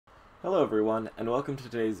Hello everyone, and welcome to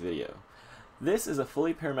today's video. This is a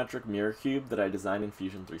fully parametric mirror cube that I designed in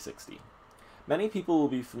Fusion 360. Many people will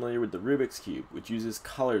be familiar with the Rubik's Cube, which uses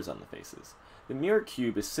colors on the faces. The mirror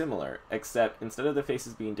cube is similar, except instead of the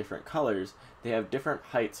faces being different colors, they have different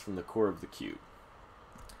heights from the core of the cube.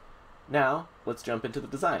 Now, let's jump into the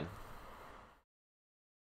design.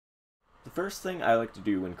 The first thing I like to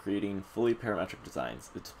do when creating fully parametric designs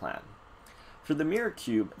is to plan. For the mirror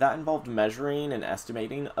cube, that involved measuring and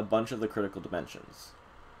estimating a bunch of the critical dimensions.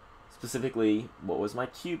 Specifically, what was my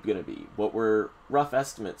cube going to be? What were rough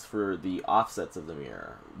estimates for the offsets of the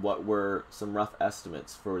mirror? What were some rough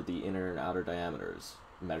estimates for the inner and outer diameters?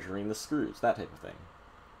 Measuring the screws, that type of thing.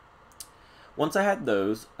 Once I had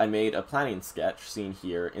those, I made a planning sketch, seen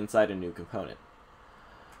here, inside a new component.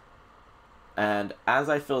 And as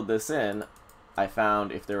I filled this in, I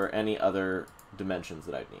found if there were any other dimensions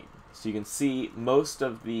that I'd need. So you can see most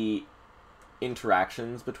of the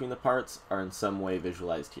interactions between the parts are in some way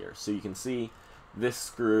visualized here. So you can see this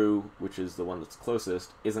screw, which is the one that's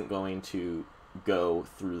closest, isn't going to go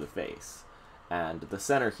through the face. And the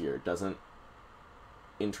center here doesn't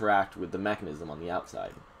interact with the mechanism on the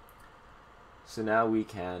outside. So now we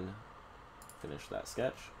can finish that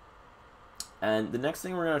sketch. And the next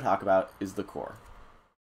thing we're going to talk about is the core.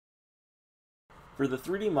 For the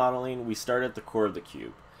 3D modeling, we start at the core of the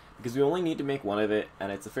cube, because we only need to make one of it,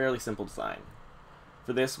 and it's a fairly simple design.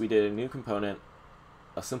 For this, we did a new component,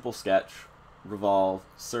 a simple sketch, revolve,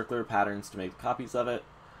 circular patterns to make copies of it,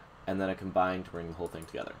 and then a combine to bring the whole thing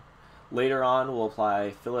together. Later on, we'll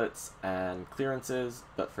apply fillets and clearances,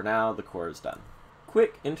 but for now, the core is done.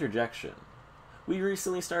 Quick interjection. We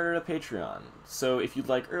recently started a Patreon, so if you'd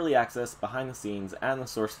like early access, behind the scenes, and the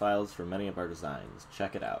source files for many of our designs,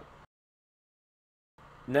 check it out.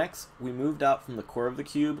 Next, we moved out from the core of the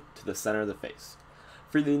cube to the center of the face.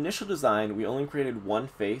 For the initial design, we only created one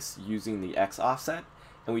face using the X offset,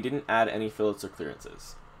 and we didn't add any fillets or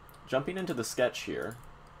clearances. Jumping into the sketch here,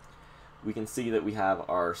 we can see that we have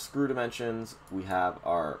our screw dimensions, we have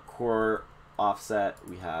our core offset,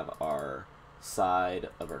 we have our side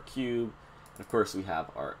of our cube, and of course we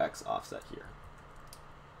have our X offset here.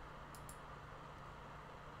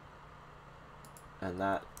 And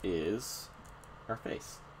that is our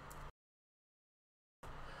face.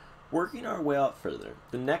 Working our way out further,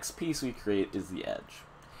 the next piece we create is the edge.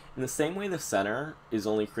 In the same way the center is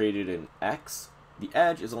only created in X, the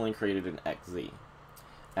edge is only created in XZ.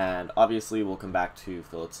 And obviously we'll come back to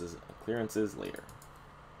fillets and clearances later.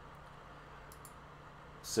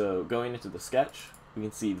 So going into the sketch, we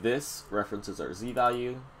can see this references our Z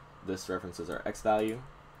value, this references our X value.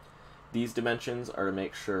 These dimensions are to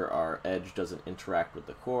make sure our edge doesn't interact with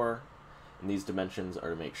the core, and these dimensions are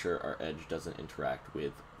to make sure our edge doesn't interact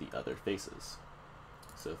with the other faces.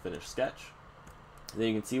 So finish sketch. Then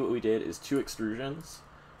you can see what we did is 2 extrusions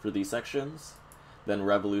for these sections, then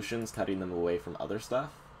revolutions cutting them away from other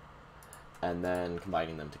stuff, and then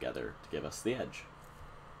combining them together to give us the edge.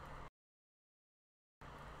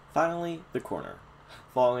 Finally, the corner.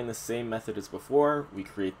 Following the same method as before, we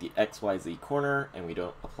create the XYZ corner, and we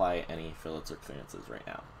don't apply any fillets or clearances right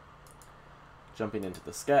now. Jumping into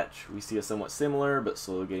the sketch, we see a somewhat similar but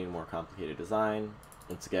slowly getting more complicated design.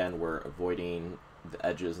 Once again, we're avoiding the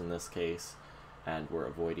edges in this case, and we're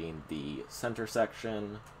avoiding the center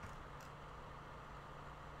section.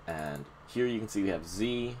 And here you can see we have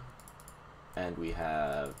Z, and we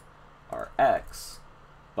have our X,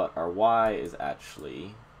 but our Y is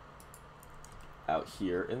actually out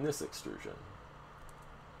here in this extrusion.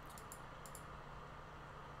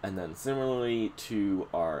 And then similarly to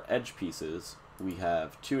our edge pieces, we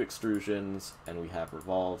have 2 extrusions and we have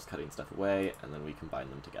revolves cutting stuff away, and then we combine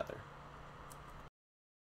them together.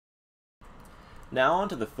 Now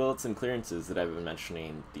onto the fillets and clearances that I've been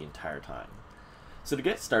mentioning the entire time. So to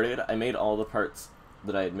get started, I made all the parts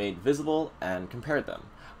that I had made visible and compared them.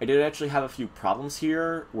 I did actually have a few problems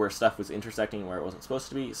here where stuff was intersecting where it wasn't supposed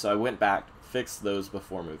to be, so I went back, fixed those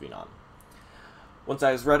before moving on. Once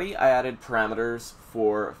I was ready, I added parameters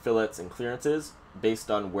for fillets and clearances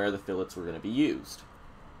based on where the fillets were going to be used.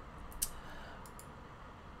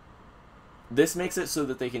 This makes it so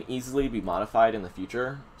that they can easily be modified in the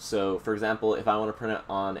future. So, for example, if I want to print it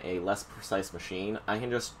on a less precise machine, I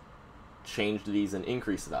can just change these and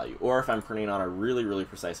increase the value. Or if I'm printing on a really, really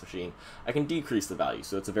precise machine, I can decrease the value,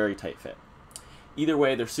 so it's a very tight fit. Either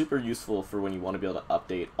way, they're super useful for when you want to be able to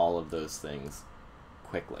update all of those things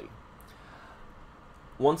quickly.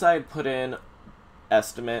 Once I had put in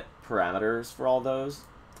estimate parameters for all those,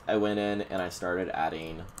 I went in and I started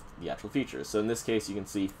adding the actual features. So in this case, you can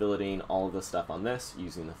see filleting all of the stuff on this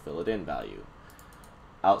using the fillet in value.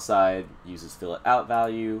 Outside uses fillet out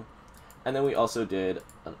value, And then we also did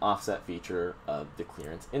an offset feature of the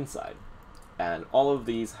clearance inside. And all of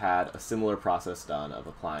these had a similar process done of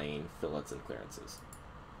applying fillets and clearances.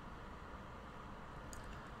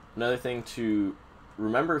 Another thing to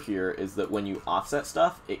remember here is that when you offset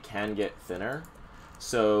stuff, it can get thinner.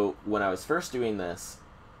 So when I was first doing this,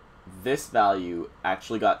 this value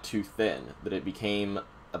actually got too thin, that it became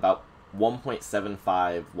about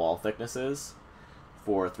 1.75 wall thicknesses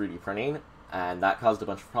for 3D printing, and that caused a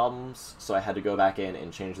bunch of problems, so I had to go back in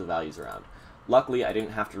and change the values around. Luckily, I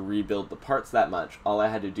didn't have to rebuild the parts that much. All I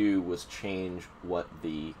had to do was change what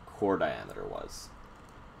the core diameter was.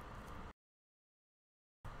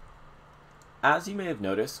 As you may have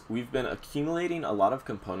noticed, we've been accumulating a lot of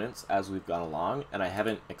components as we've gone along, and I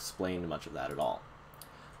haven't explained much of that at all.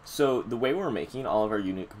 So the way we're making all of our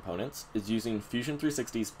unique components is using Fusion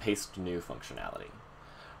 360's Paste New functionality.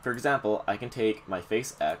 For example, I can take my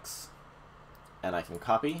face X, and I can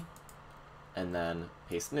copy, and then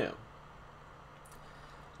paste new.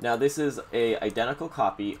 Now this is an identical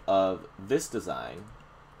copy of this design,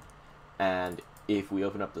 and if we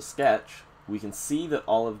open up the sketch, we can see that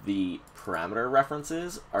all of the parameter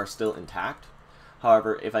references are still intact.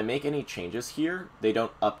 However, if I make any changes here, they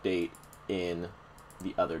don't update in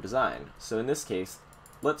the other design. So in this case,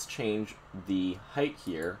 let's change the height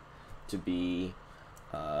here to be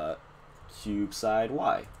cube side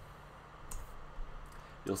Y.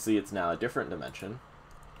 You'll see it's now a different dimension.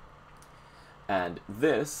 And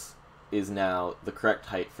this is now the correct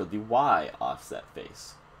height for the Y offset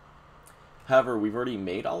face. However, we've already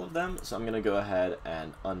made all of them, so I'm going to go ahead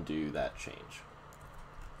and undo that change.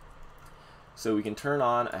 So we can turn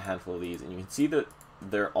on a handful of these, and you can see that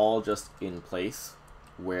they're all just in place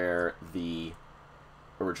where the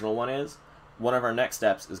original one is. One of our next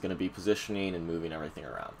steps is going to be positioning and moving everything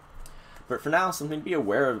around. But for now, something to be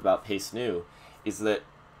aware of about Paste New is that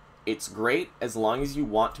it's great as long as you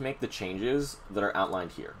want to make the changes that are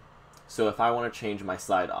outlined here. So if I want to change my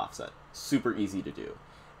side offset, super easy to do.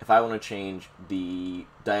 If I want to change the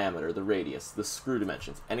diameter, the radius, the screw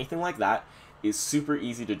dimensions, anything like that is super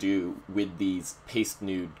easy to do with these Paste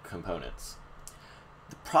New components.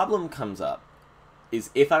 The problem comes up is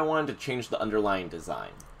if I wanted to change the underlying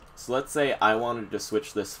design. So let's say I wanted to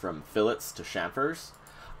switch this from fillets to chamfers.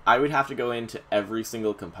 I would have to go into every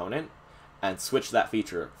single component and switch that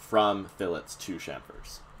feature from fillets to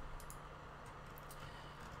chamfers.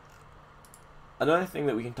 Another thing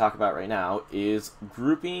that we can talk about right now is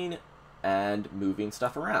grouping and moving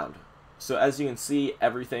stuff around. So as you can see,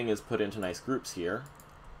 everything is put into nice groups here.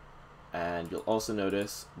 And you'll also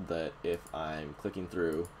notice that if I'm clicking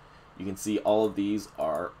through, you can see all of these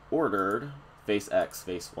are ordered, face X,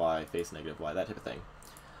 face Y, face negative Y, that type of thing.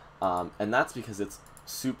 And that's because it's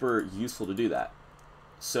super useful to do that.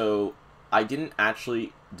 So I didn't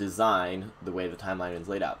actually design the way the timeline is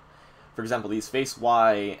laid out. For example, these face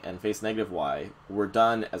Y and face negative Y were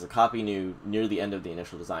done as a copy new near the end of the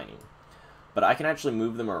initial designing. But I can actually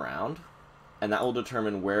move them around, and that will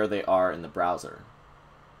determine where they are in the browser.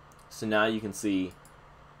 So now you can see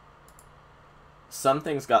some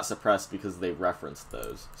things got suppressed because they referenced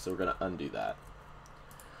those, so we're going to undo that.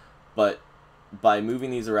 But by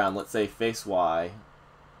moving these around, let's say face Y,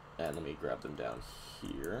 and let me grab them down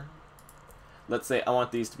here. Let's say I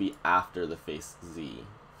want these to be after the face Z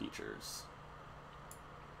features.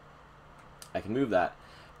 I can move that,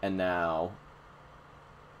 and now,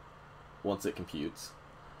 once it computes,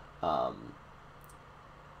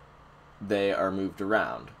 they are moved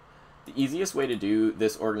around. The easiest way to do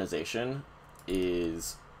this organization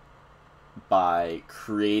is by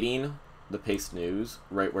creating the paste news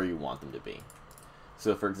right where you want them to be.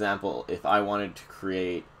 So for example, if I wanted to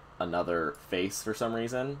create another face for some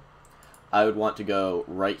reason, I would want to go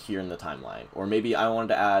right here in the timeline. Or maybe I wanted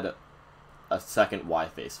to add a second Y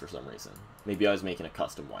face for some reason. Maybe I was making a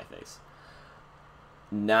custom Y face.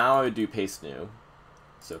 Now I would do paste new.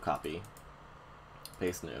 So copy,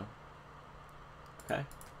 paste new. Okay.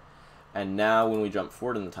 And now when we jump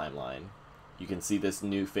forward in the timeline, you can see this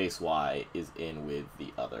new face Y is in with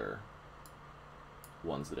the other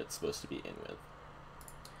ones that it's supposed to be in with.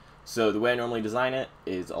 So the way I normally design it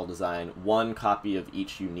is I'll design one copy of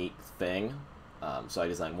each unique thing. So I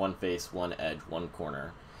design one face, one edge, one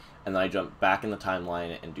corner, and then I jump back in the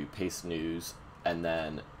timeline and do paste news, and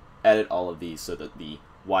then edit all of these so that the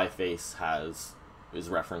Y face is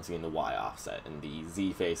referencing the Y offset, and the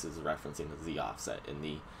Z face is referencing the Z offset, and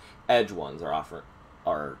the edge ones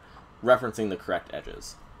are referencing the correct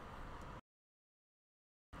edges.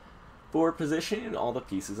 For positioning all the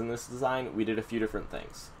pieces in this design, we did a few different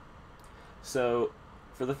things. So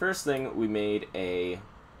for the first thing, we made a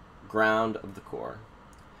ground of the core.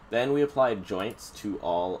 Then we applied joints to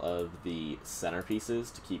all of the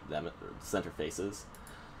centerpieces to keep them, or center faces.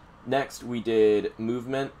 Next, we did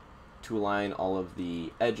movement to align all of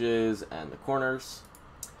the edges and the corners.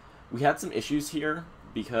 We had some issues here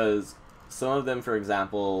because some of them, for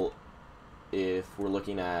example, if we're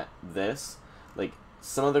looking at this, like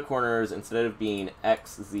some of the corners, instead of being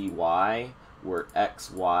X, Z, Y, were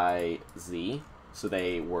X, Y, Z. So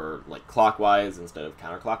they were like clockwise instead of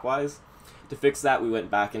counterclockwise. To fix that, we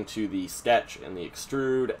went back into the sketch and the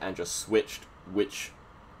extrude and just switched which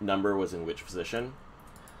number was in which position.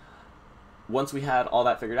 Once we had all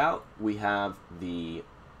that figured out, we have the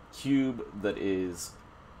cube that is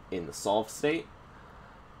in the solved state.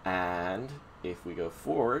 And if we go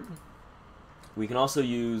forward, we can also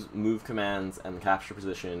use move commands and the capture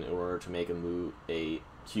position in order to make a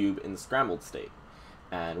cube in the scrambled state.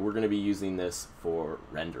 And we're going to be using this for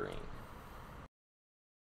rendering.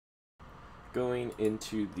 Going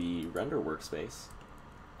into the render workspace,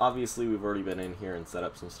 obviously we've already been in here and set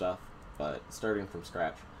up some stuff, but starting from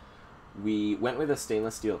scratch, we went with a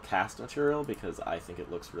stainless steel cast material because I think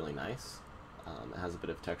it looks really nice. It has a bit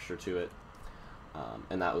of texture to it,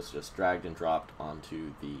 and that was just dragged and dropped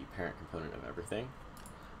onto the parent component of everything.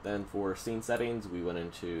 Then for scene settings, we went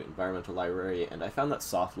into environmental library, and I found that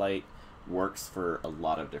soft light works for a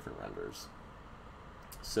lot of different renders.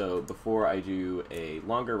 So before I do a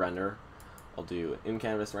longer render, I'll do an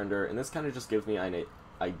in-canvas render, and this kind of just gives me an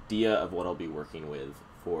idea of what I'll be working with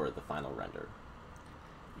for the final render.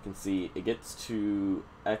 You can see it gets to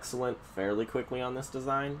excellent fairly quickly on this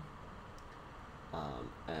design,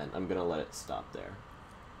 and I'm going to let it stop there.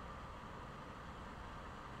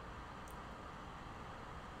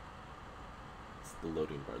 It's the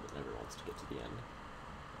loading bar that never wants to get to the end.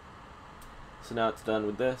 So now it's done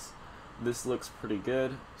with this. This looks pretty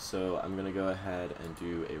good, so I'm going to go ahead and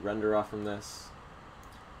do a render off from this.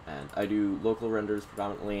 And I do local renders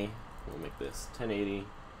predominantly. We'll make this 1080,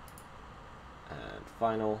 and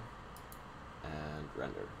final, and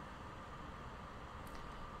render.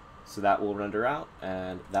 So that will render out,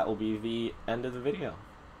 and that will be the end of the video.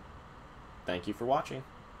 Thank you for watching.